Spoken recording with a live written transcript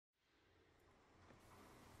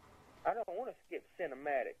don't want to skip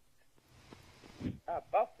cinematics. I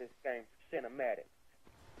bought this game for cinematics.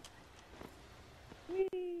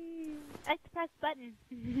 Whee! Let's press button.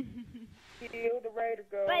 Kill the Raider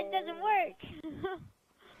go. But it doesn't work.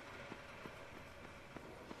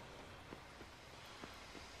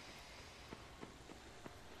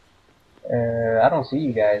 I don't see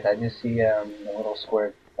you guys. I just see the little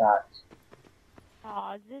square dots.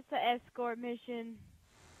 Aw, is this an escort mission?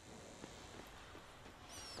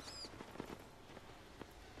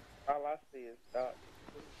 All I see is dots.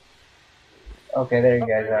 Okay, there you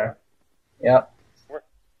guys are. Yep.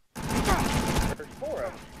 There's 4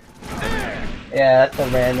 of them. Yeah, that's a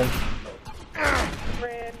random.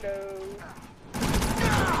 Rando.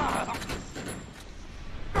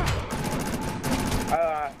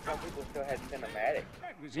 Some people still had cinematics.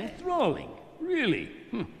 That was enthralling. Really.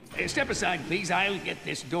 Step aside, please. I'll get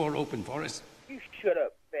this door open for us. You shut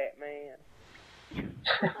up, fat man.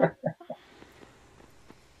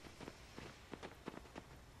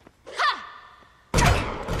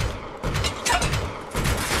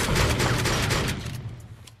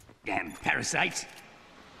 Damn parasites.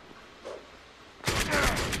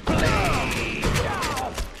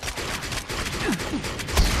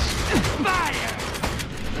 Fire!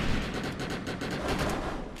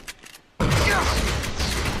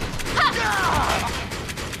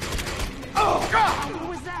 Oh God! What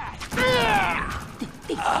was that?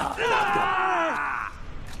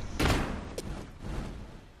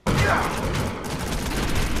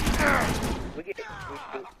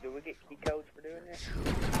 Do we get key codes for doing this?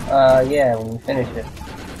 Yeah, when you finish it.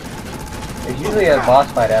 There's usually a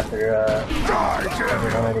boss fight after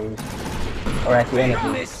one of these. Or at the end of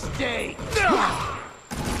these. Mistake!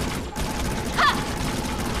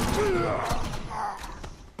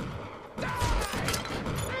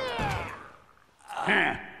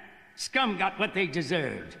 Scum got what they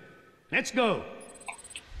deserved. Let's go.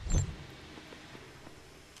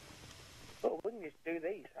 Oh, we can just do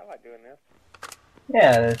these. I like doing this.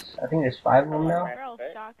 Yeah, I think there's 5 of them now. Girl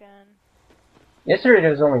shotgun. Yesterday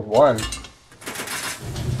there was only 1.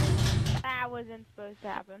 That wasn't supposed to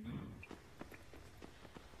happen.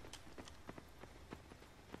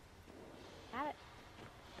 Got it.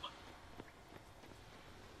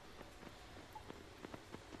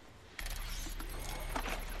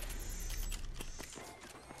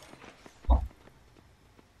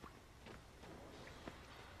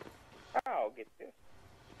 I'll get this.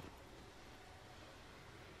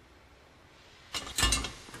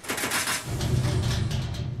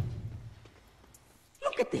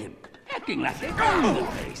 Look at them, acting like they own the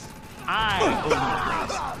place. I own the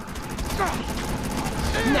place.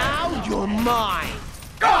 Now you're mine.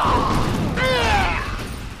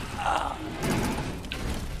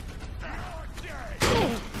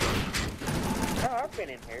 Oh, I've been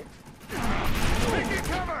in here. Taking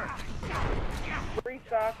cover.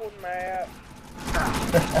 Recycled map.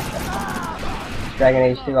 Dragon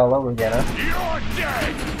Age 2 all over again, huh? You're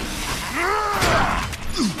dead.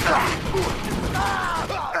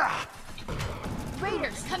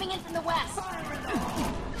 Raiders coming in from the west.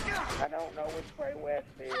 I don't know which way west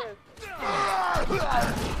is.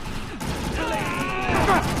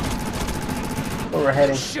 Where we're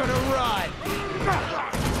heading. Should have run.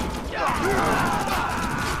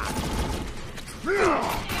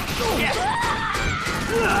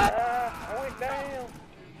 I went down.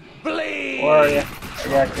 Bleed. Where are you?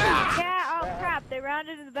 Yeah. Yeah, oh crap, they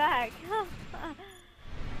rounded in the back.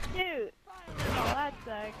 Shoot. Oh, that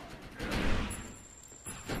sucks.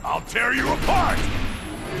 I'll tear you apart.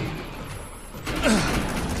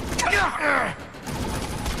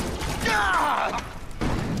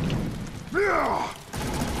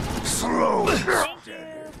 Slow. Thank you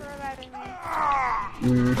for reviving me.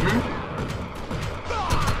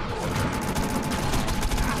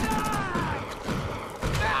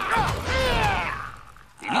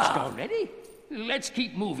 Finished already? Let's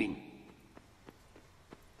keep moving.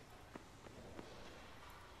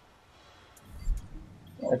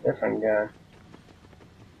 A different gun.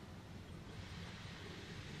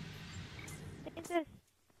 I think this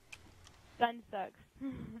gun sucks.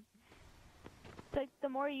 It's like the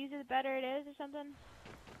more you use it, the better it is, or something.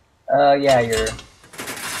 Yeah,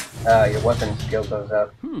 your weapon skill goes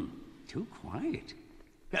up. Too quiet.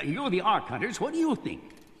 You're the Ark Hunters. What do you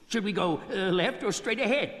think? Should we go left or straight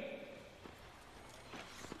ahead?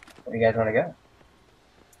 Where do you guys want to go?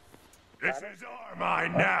 This is our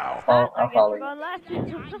mine now. I'll I guess follow we're you. going left.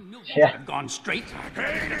 Yeah. I've gone straight.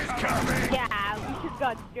 Pain is coming. Yeah, we should have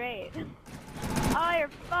gone straight. Oh, you're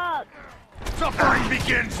fucked. The fight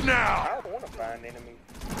begins I now. don't want to find enemies.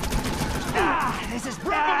 This is bad.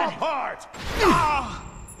 Rip them apart.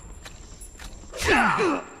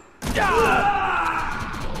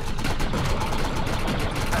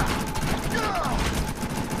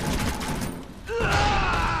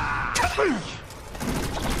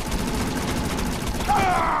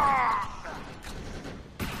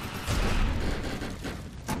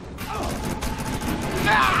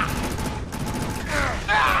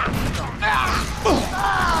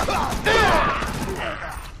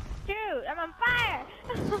 Shoot, I'm on fire!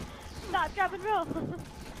 Stop, drop, and roll.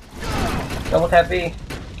 Double tap B.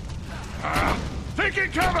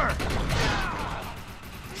 Taking cover!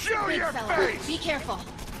 Show Big your fella, face! be careful.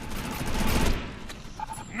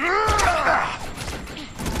 I'm not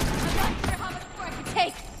sure how much more I can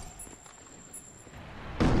take.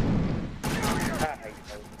 I hate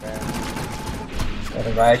those guys. Yeah,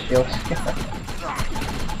 the riot shields.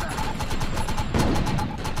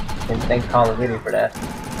 Didn't thank Call of Duty for that.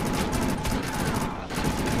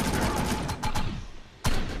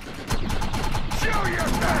 Show your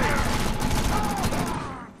face!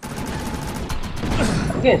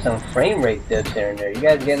 I'm getting some frame rate dips here and there. You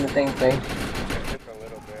guys getting the same thing? Just a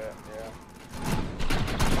little bit, yeah.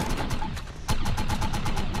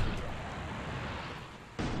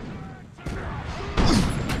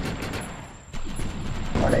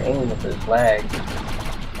 Hard to aim with this lag.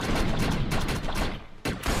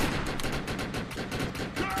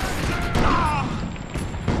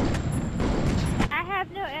 I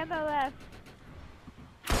have no ammo left.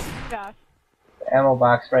 Gosh, The ammo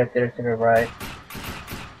box right there to the right.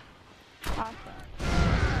 awesome.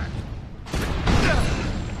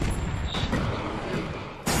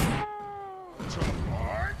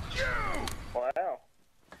 Toward you! Wow.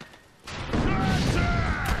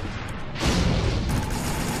 Attack!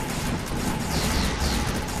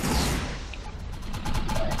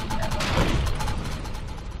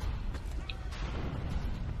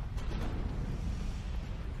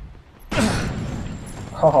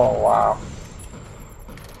 Oh wow.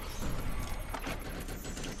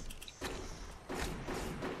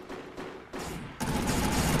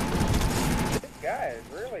 This guy is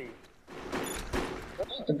really...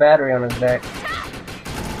 Just a battery on his back.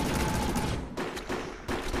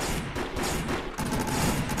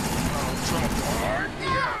 Toward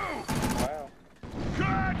you! Wow.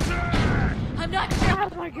 Attack! I'm not sure.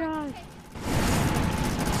 Oh my gosh.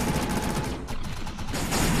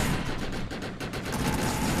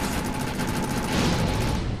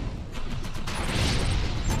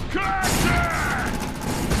 Attack!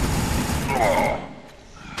 Oh!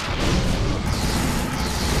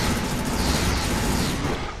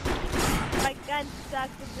 My gun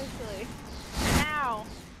sucks officially. Ow.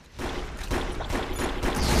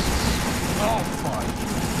 All fun.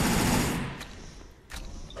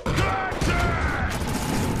 Attack!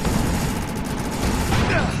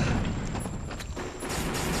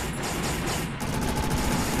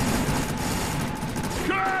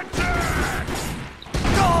 Attack!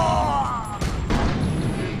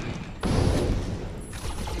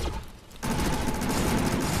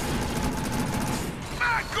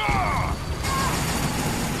 Back off!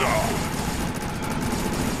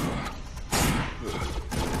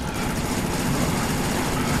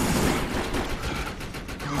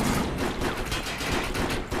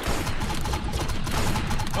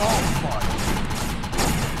 All fun.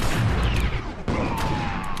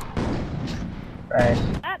 Right.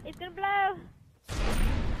 Up, it's gonna blow.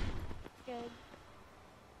 Good.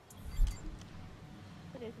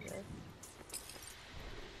 What is this?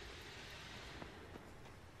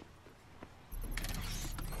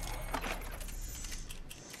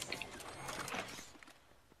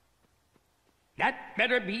 That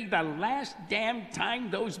better be the last damn time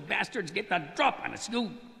those bastards get the drop on us,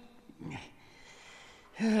 you.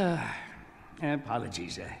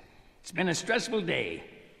 Apologies. It's been a stressful day.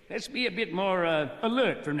 Let's be a bit more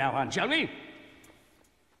alert from now on, shall we?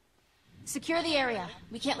 Secure the area.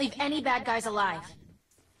 We can't leave any bad guys alive.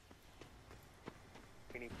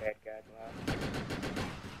 Any bad guys alive?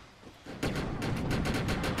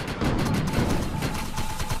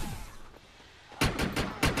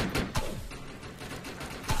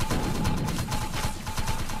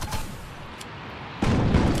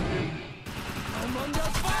 I'm under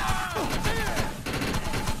fire!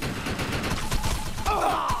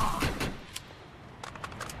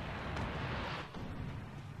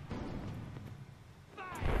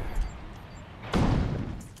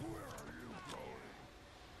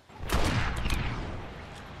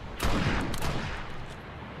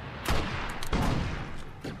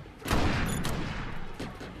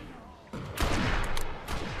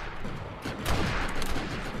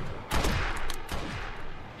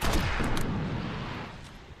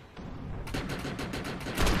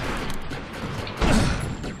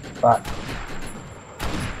 spot.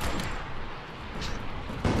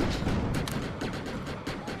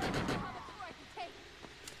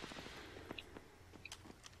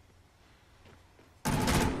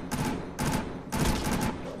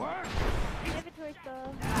 Inventory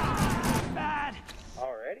stuff. Bad.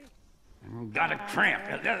 Already? Got a cramp.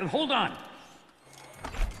 Hold on.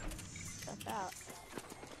 Stuff out.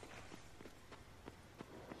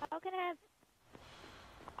 How can I have...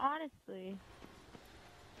 Honestly.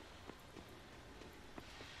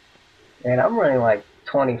 Man, I'm running like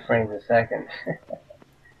 20 frames a second.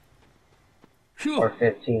 Phew. Or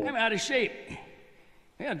 15. I'm out of shape.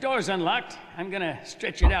 Yeah, door's unlocked. I'm gonna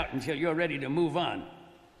stretch it out until you're ready to move on.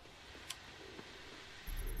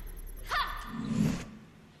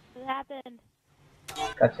 What happened?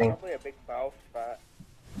 Cutscene. Probably a big foul spot.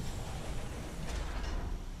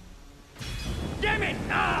 Damn it!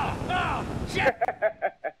 Oh, shit!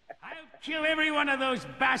 I'll kill every one of those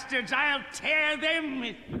bastards. I'll tear them.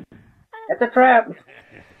 It's a trap!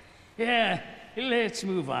 Yeah, let's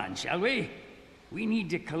move on, shall we? We need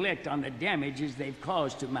to collect on the damages they've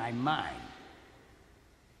caused to my mind.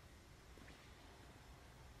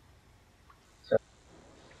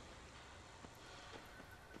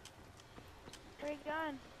 Where you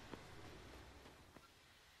going?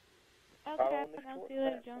 Follow Okay, this I'll short see you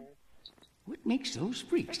later, path, John. man. What makes those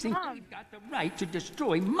freaks think Mom. they've got the right to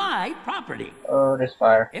destroy my property? Oh, there's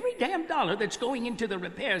fire. Every damn dollar that's going into the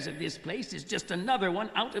repairs of this place is just another one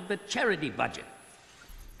out of the charity budget.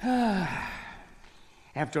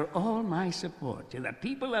 After all my support to the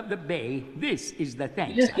people of the Bay, this is the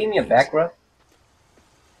thanks. You just I gave me a face. back rub?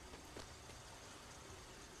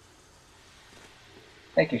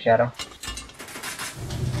 Thank you, Shadow.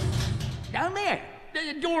 Down there!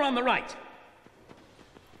 The door on the right!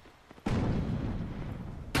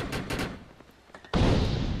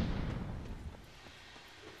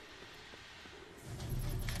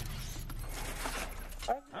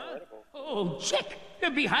 Incredible. Oh, check!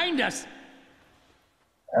 They're behind us!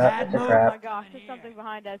 It's a Oh my trap. gosh, there's something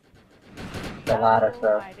behind us. It's a lot of Oh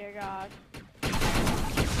stuff. my dear gosh.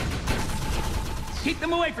 Keep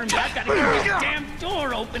them away from me! I've got to get this damn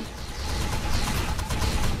door open!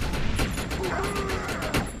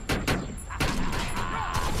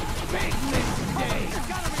 Big mistake!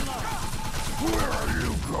 Where are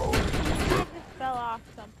you going? Just fell off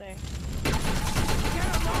something.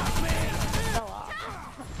 Fell off.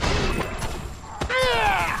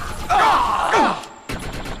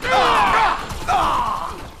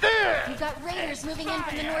 You've got raiders moving in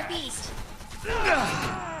from the northeast.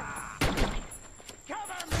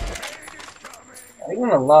 I'm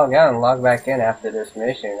gonna log out and log back in after this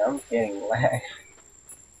mission. I'm getting lag.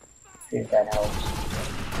 See if that helps.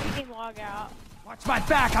 You can log out. Watch my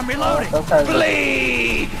back, I'm reloading! Sometimes it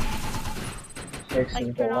Bleed! fixes Like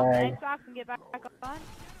the turn off the lag. Xbox and get back on?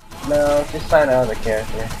 No, just find another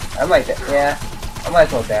character. I might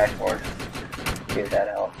as well dashboard. See if that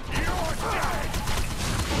helps.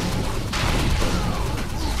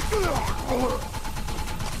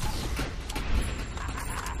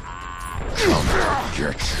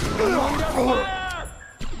 Get you.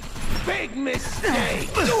 Big mistake!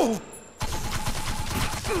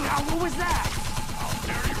 What was that?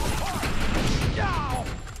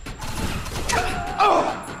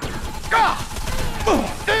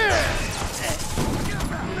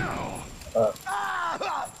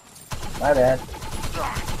 My bad.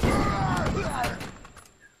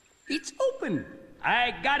 It's open!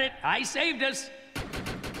 I got it! I saved us!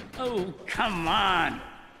 Oh, come on!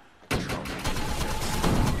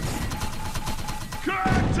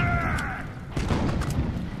 Contact!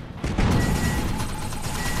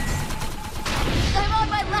 I'm on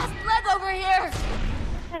my last leg over here.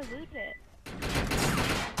 I lose it.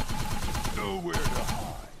 Nowhere to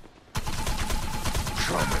hide.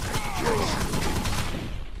 Coming to get you.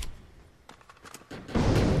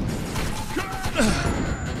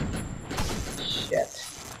 Shit.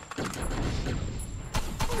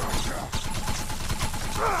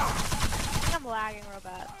 I'm lagging real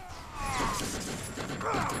bad.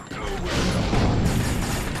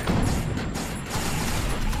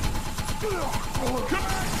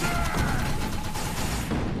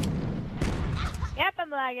 Yep, I'm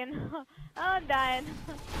lagging. Oh, I'm dying.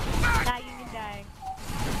 Lagging and dying.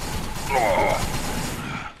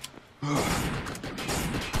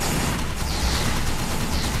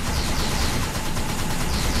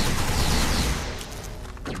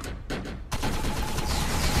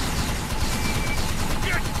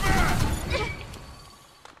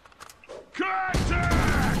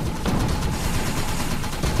 Contact!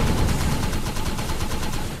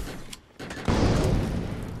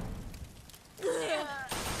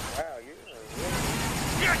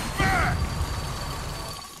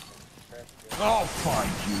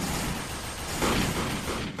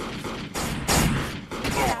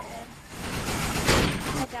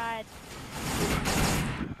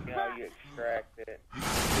 extract it.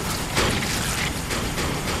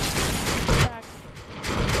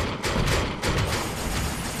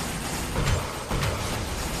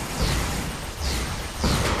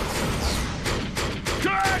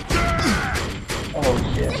 Oh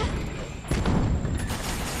shit.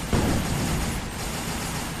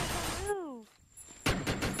 Move.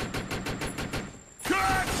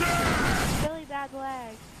 Really bad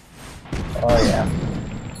lag. Oh yeah.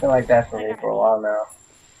 It's been like that for me for a while now.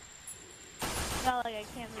 Not like I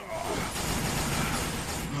can't move.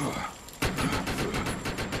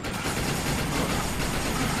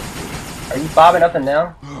 Are you bobbing up and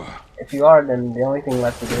down? If you are, then the only thing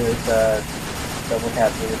left to do is double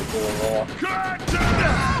tap to do a roll. That's what I'm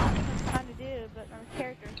trying to do, but my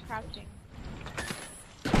character is crouching.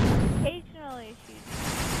 Occasionally she's...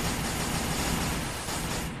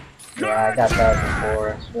 Yeah, I got that before.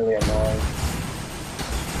 It's really annoying.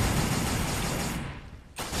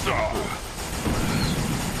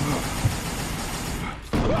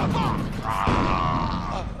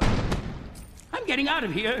 I'm getting out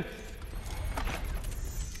of here.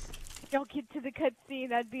 Don't get to the cutscene,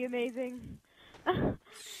 that'd be amazing. You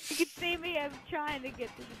could see me, I'm trying to get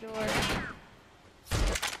to the door.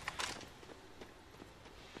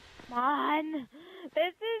 Come on!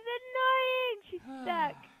 This is annoying! She's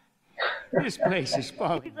stuck. This place is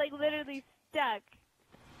falling. She's like literally stuck.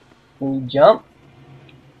 Can you jump?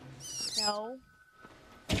 No.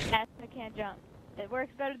 Yes, I can't jump. It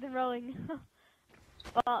works better than rolling.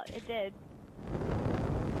 Well, it did.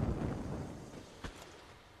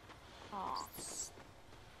 Aw.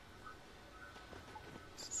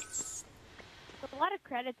 There's a lot of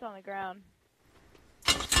credits on the ground.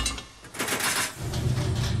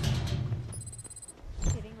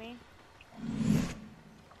 Kidding me?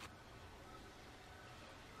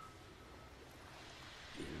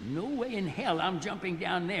 No way in hell I'm jumping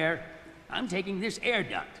down there. I'm taking this air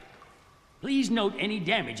duct. Please note any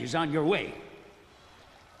damages on your way.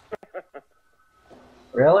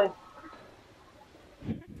 Really?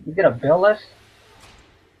 You gonna bill us?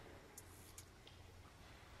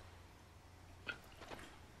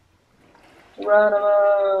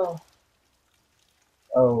 Geronimo!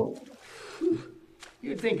 Oh.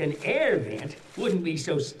 You'd think an air vent wouldn't be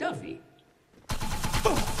so stuffy.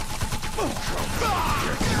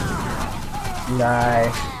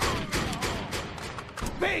 Nice.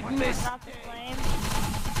 Big miss. Not the flame.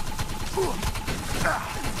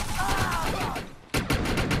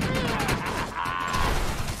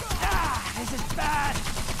 This is bad.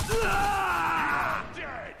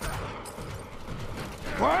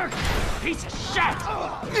 Work, piece of shit.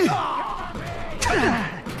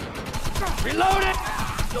 Reload it.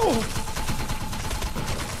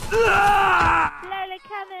 Lola,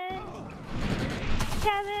 come in.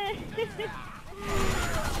 Come in.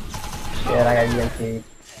 Shit, I got EMP.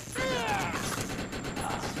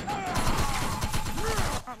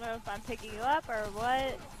 I don't know if I'm picking you up or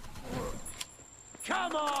what.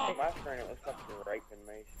 Come On on. my screen, it looks like you're raping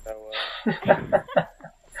me, so,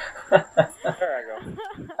 there I go.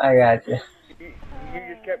 I got you. You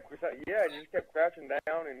just kept, yeah, you just kept crouching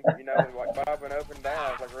down and, you know, like bobbing up and down.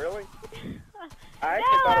 I was like, really? I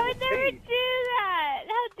actually No, thought I it would was never Siege. do that.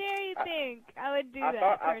 How dare you think I would do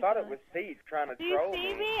that? I thought it was Siege trying to Do you troll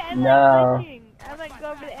see me. me? I'm No. like glitching. I'm like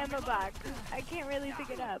go over the ammo box. I can't really pick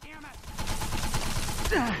it up.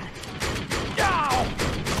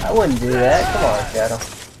 I wouldn't do that. Come on, Shadow.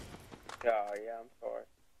 Oh, yeah, I'm sorry.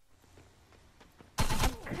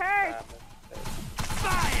 I'm cursed.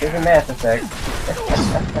 Here's a Mass Effect.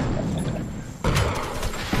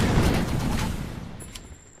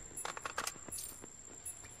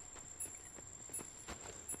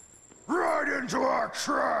 Right into our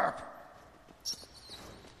trap!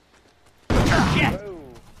 Ooh.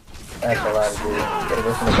 That's a lot to do. Get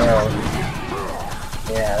away from the barrels.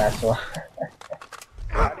 Yeah, that's what.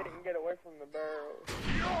 I didn't get away from the barrels.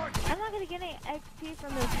 I'm not gonna get any XP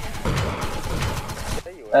from this.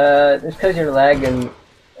 There you are. It's because you're lagging.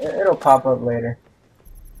 It'll pop up later.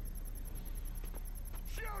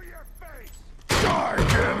 Show your face! Die,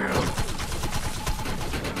 damn you!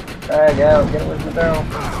 Alright, go. Get away from the barrel.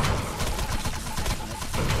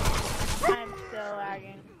 I'm still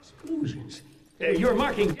lagging. Explosions. You're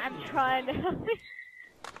marking. I'm trying to.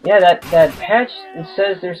 Yeah, that patch, it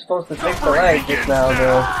says they're supposed to fix the lag just now.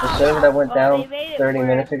 The server that went down 30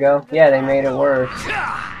 minutes ago. Yeah, they made it worse.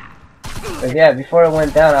 But yeah, before it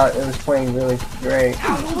went down, it was playing really great.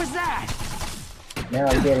 What was that? Now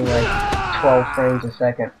I'm getting like 12 frames a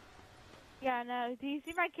second. Yeah, no. Do you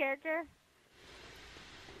see my character?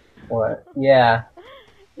 What? Yeah.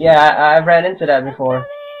 Yeah, I ran into that before.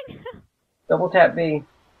 Coming! Double tap B.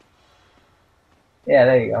 Yeah,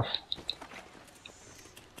 there you go.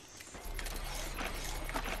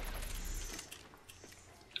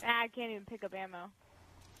 Ah, I can't even pick up ammo.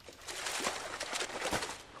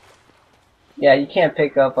 Yeah, you can't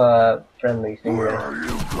pick up friendlies either.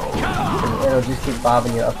 It'll just keep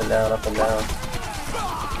bobbing you up and down, up and down.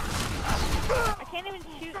 I can't even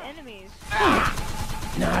shoot enemies.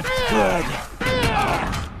 Not good.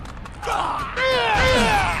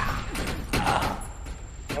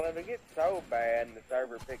 Well, if it gets so bad and the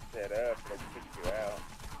server picks it up, it kicks you out.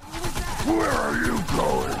 Where are you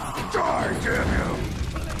going? Die, damn you!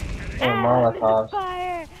 Oh, Molotovs.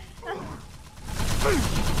 Fire!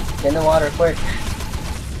 Get in the water, quick.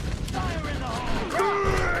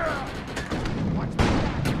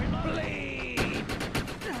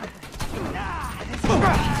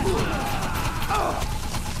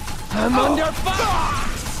 I'm under fire!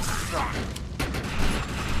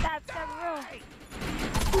 Stop the room.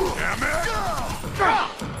 Damn it!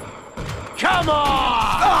 Come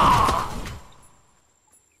on!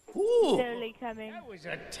 Ooh, Slowly coming. that was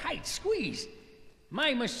a tight squeeze.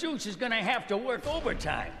 My masseuse is gonna have to work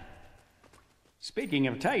overtime. Speaking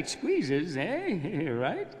of tight squeezes, eh?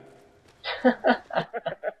 Right?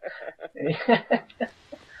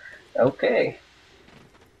 Okay.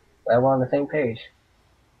 Well, we're on the same page.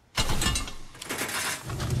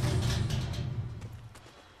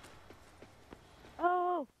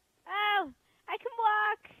 Oh! Oh! I can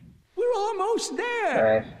walk! We're almost there.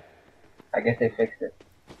 Alright. I guess they fixed it.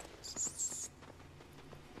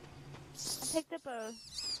 I picked up a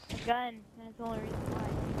gun. That's the only reason why.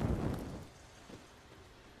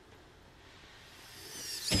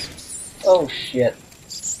 Oh shit.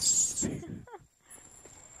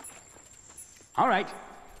 All right,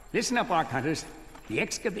 listen up, Ark Hunters. The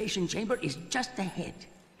excavation chamber is just ahead.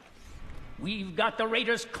 We've got the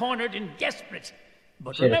raiders cornered and desperate.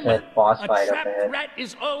 But Should've remember, said boss a fight up trapped ahead. rat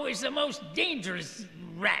is always the most dangerous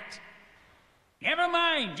rat. Never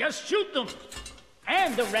mind, just shoot them.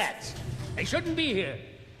 And the rats. They shouldn't be here.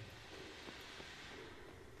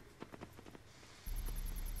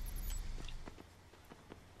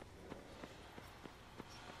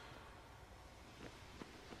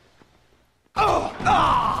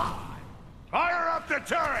 Fire up the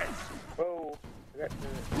turrets! Whoa. I got to...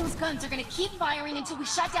 Those guns are gonna keep firing until we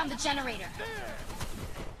shut down the generator.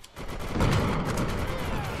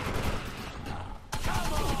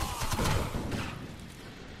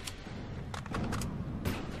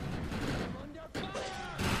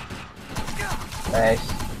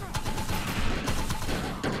 Nice.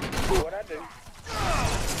 What'd I do?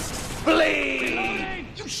 Bleed!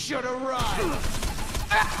 You should have run!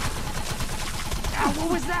 Ow,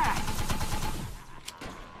 what was that?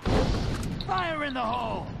 Fire in the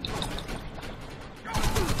hole!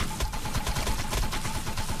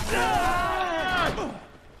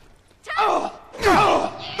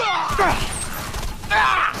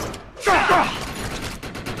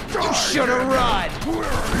 You should have run!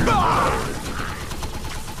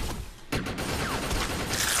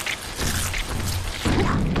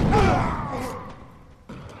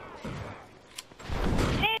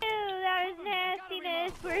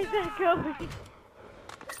 Where's that going?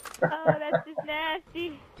 Oh, that's just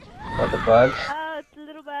nasty. What, the bugs? Oh, it's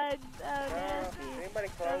little bugs. Oh, nasty. Anybody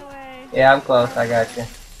Run close? away. Yeah, I'm close. I got you.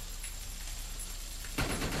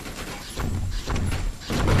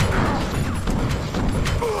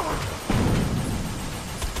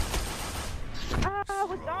 Oh,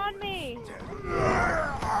 what's on me?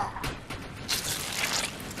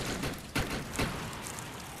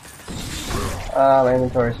 My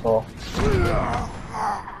inventory's full.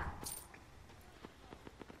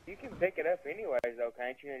 You can pick it up anyways, though,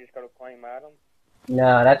 can't you? And just go to claim items.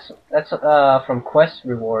 No, that's from quest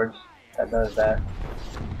rewards that does that.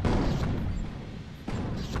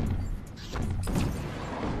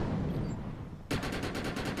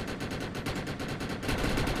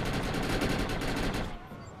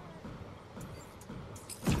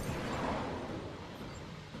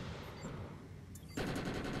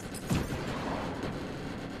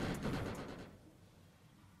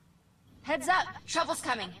 Heads up! Trouble's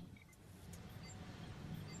coming.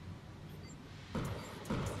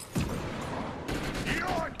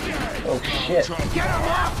 You're dead! Oh shit. Get him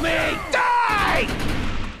off me! Die!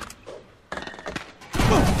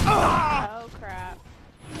 Oh, crap.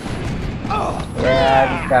 Yeah,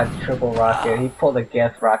 I just got triple rocket. He pulled a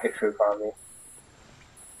Geth rocket troop on me.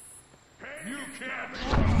 You can't!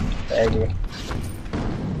 Thank you.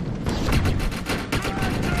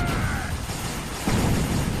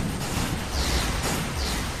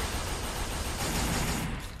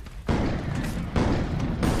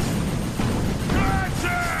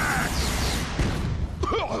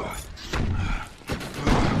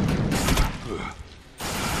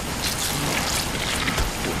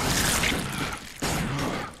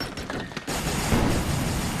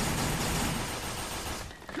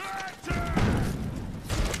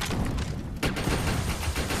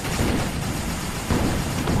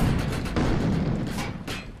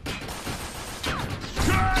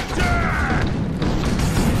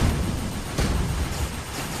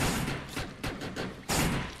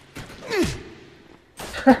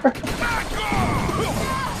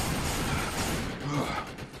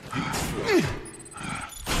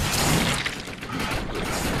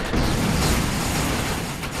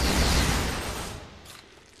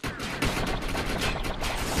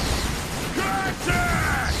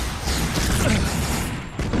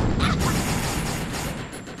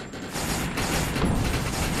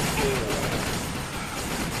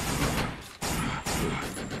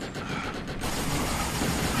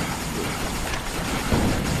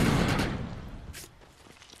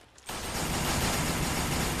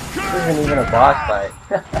 This isn't even a boss fight.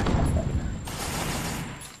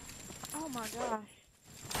 Oh my gosh.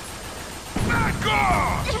 Back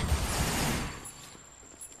off!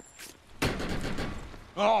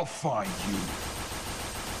 I'll find you.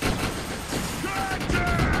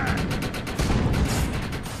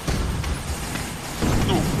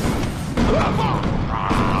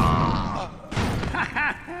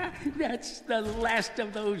 That's the last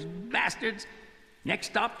of those bastards. Next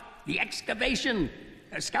stop, the excavation.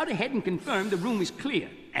 Scout ahead and confirm the room is clear.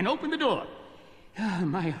 And open the door.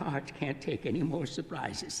 My heart can't take any more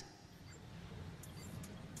surprises.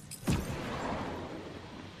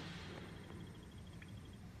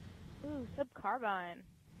 Ooh, sub-carbine.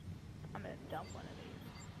 I'm gonna dump one of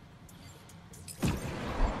these.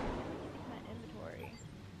 My inventory.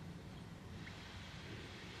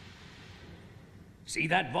 See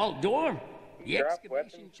that vault door? The Drop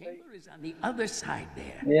excavation weapons, chamber is on the other side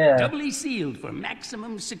there. Yeah. Doubly sealed for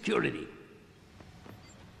maximum security.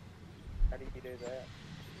 How do you do that?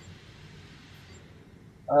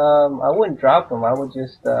 I wouldn't drop them. I would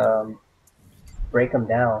just break them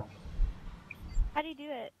down. How do you do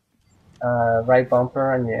it? Right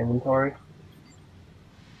bumper on your inventory.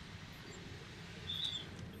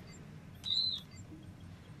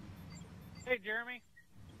 Hey, Jeremy.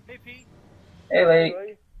 Hey, Pete. Hey, Lee.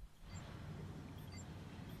 Really?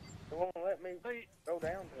 It won't let me Hey, go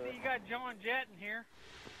down to it. you got Joe and Jet in here.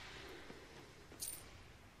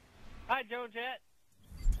 Hi, Joe and Jet.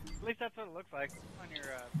 At least that's what it looks like on your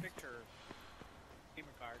picture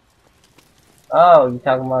gamer card. Oh, you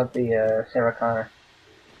talking about the Sarah Connor?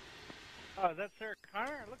 Oh, is that Sarah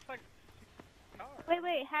Connor? It looks like car.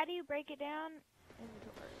 Wait, how do you break it down?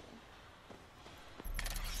 Inventory.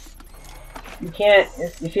 You can't,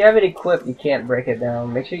 if you have it equipped, you can't break it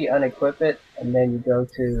down. Make sure you unequip it, and then you go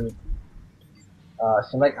to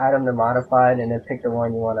select item to modified, and then pick the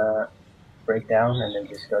one you want to break down, and then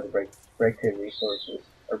just go to break to resources,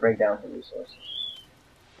 or break down to resources.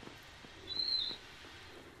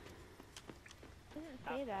 It doesn't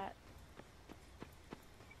say that.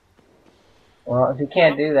 Well, if you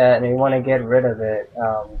can't do that, and you want to get rid of it,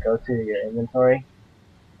 go to your inventory,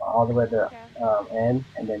 all the way to end,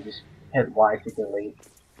 and then just hit Y to delete.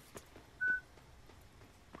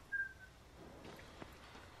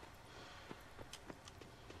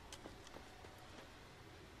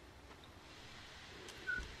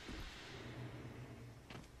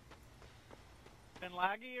 Been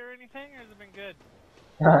laggy or anything, or has it been good?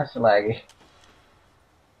 It's laggy.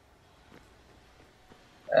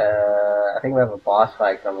 I think we have a boss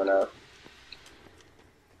fight coming up.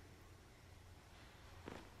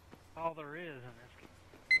 All there is in this game.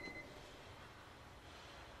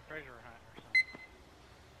 Treasure hunt or something.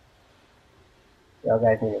 Y'all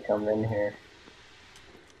guys need to come in here.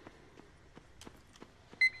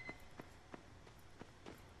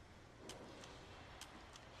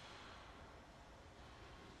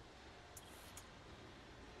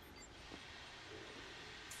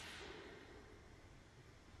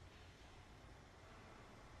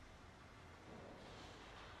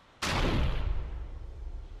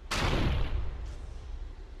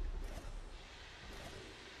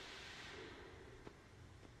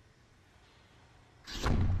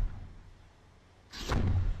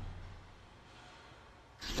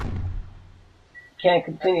 Can't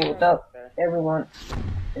continue without everyone.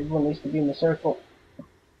 Everyone needs to be in the circle.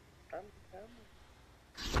 I'm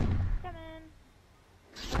Come in.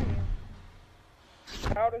 Where are you?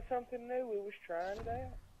 taught us something new. We was trying it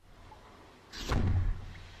out.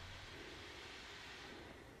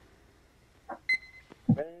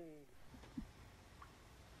 Boom.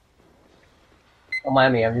 Don't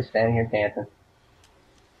mind me, I'm just standing here dancing.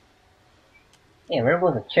 Damn,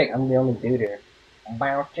 everyone's a chick. I'm the only dude here.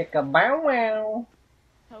 Bow chicka bow wow.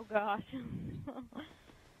 Oh gosh.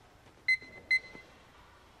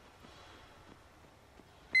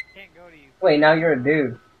 Can't go to you. Wait, now you're a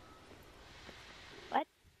dude. What?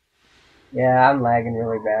 Yeah, I'm lagging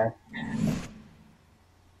really bad.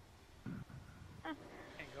 Can't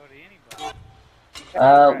go to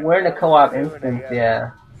anybody. We're in a co-op instance,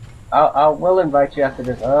 yeah. We'll invite you after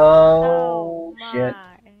this. Oh, shit.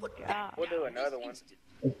 My We'll do another one. It's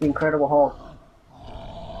the Incredible Hulk.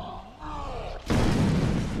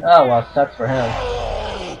 Oh, well, sucks for him.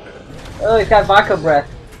 Oh, he's got vodka breath.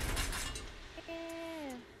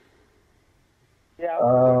 Yeah.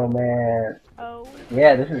 Oh, man. Oh.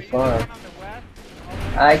 Yeah, this is fun.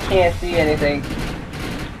 I can't see anything.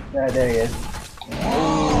 Ah, there he is.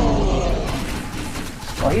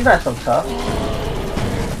 Well, he's not so tough.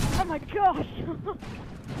 Oh my gosh.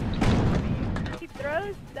 He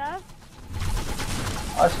throws stuff.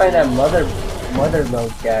 I was fighting that mother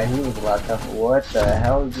mode guy. He was a lot tougher. What the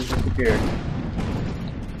hell just disappeared?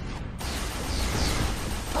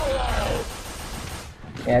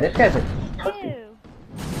 Yeah, this guy's a pussy. Ew.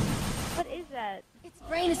 What is that? Its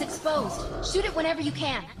brain is exposed. Shoot it whenever you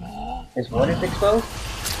can. His what is exposed?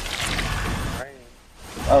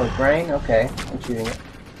 Oh, his brain? Okay, I'm shooting it.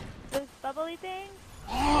 Those bubbly things?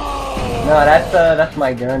 No, that's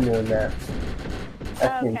my gun doing that.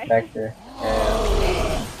 That's the Okay. infector. Yeah.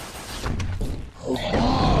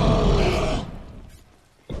 Oh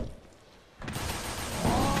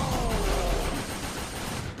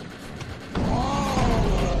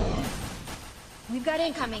We've got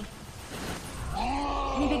incoming.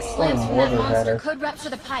 Any big slams from water that at monster us. could rupture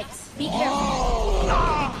the pipes. Be careful.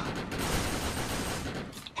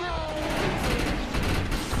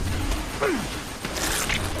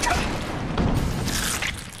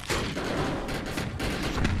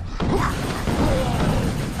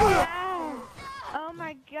 Oh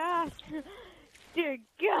my gosh. Dear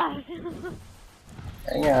God.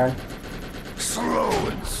 Hang on. Slow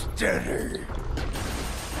and steady.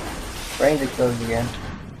 Brain's exposed again.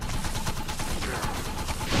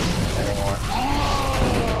 Anymore.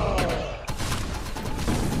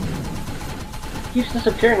 Keeps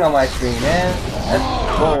disappearing on my screen, man.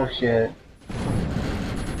 That's bullshit.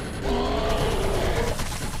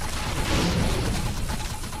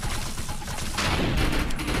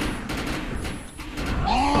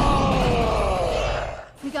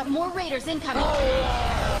 We got more raiders incoming.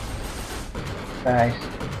 Nice.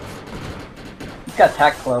 He's got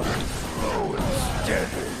tac cloak. Slow and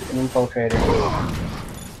steady. An infiltrator.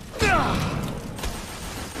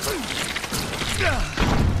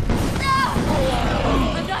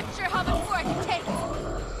 I'm not sure how much more I can take.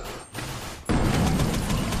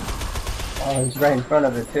 Oh, he's right in front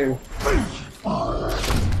of it too.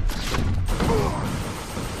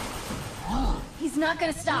 He's not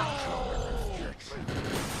gonna stop.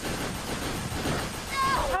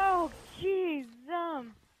 Oh, jeez.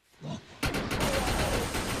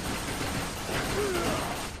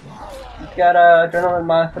 He's got Adrenaline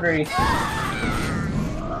Mod 3. We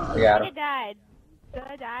got I him. died. Did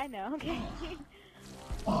I die? No. Okay.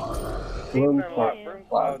 Room Room closet.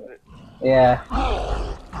 closet. Yeah.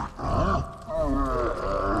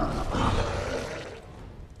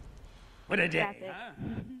 What a day, Classic. huh?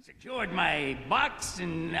 Secured my box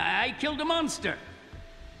and I killed a monster.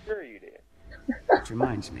 Sure you did. Which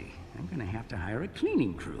reminds me, I'm gonna have to hire a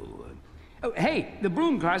cleaning crew. Oh, hey, the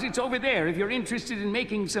broom closet's over there if you're interested in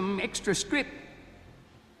making some extra script.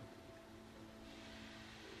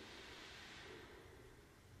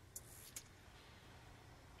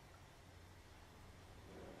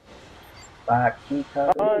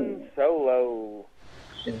 Bakita. Han Solo.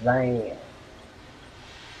 Shazam.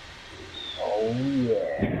 Oh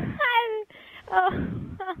yeah. Oh.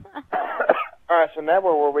 Alright, so now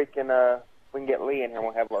we're where we can get Lee in here and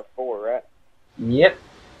we'll have our 4, right? Yep.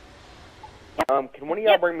 Can one of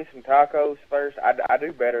y'all bring me some tacos first? I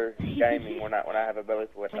do better gaming when I have a belly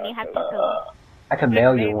full of When you have tacos. tacos. I can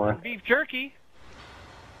mail you one. Beef jerky.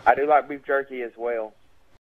 I do like beef jerky as well.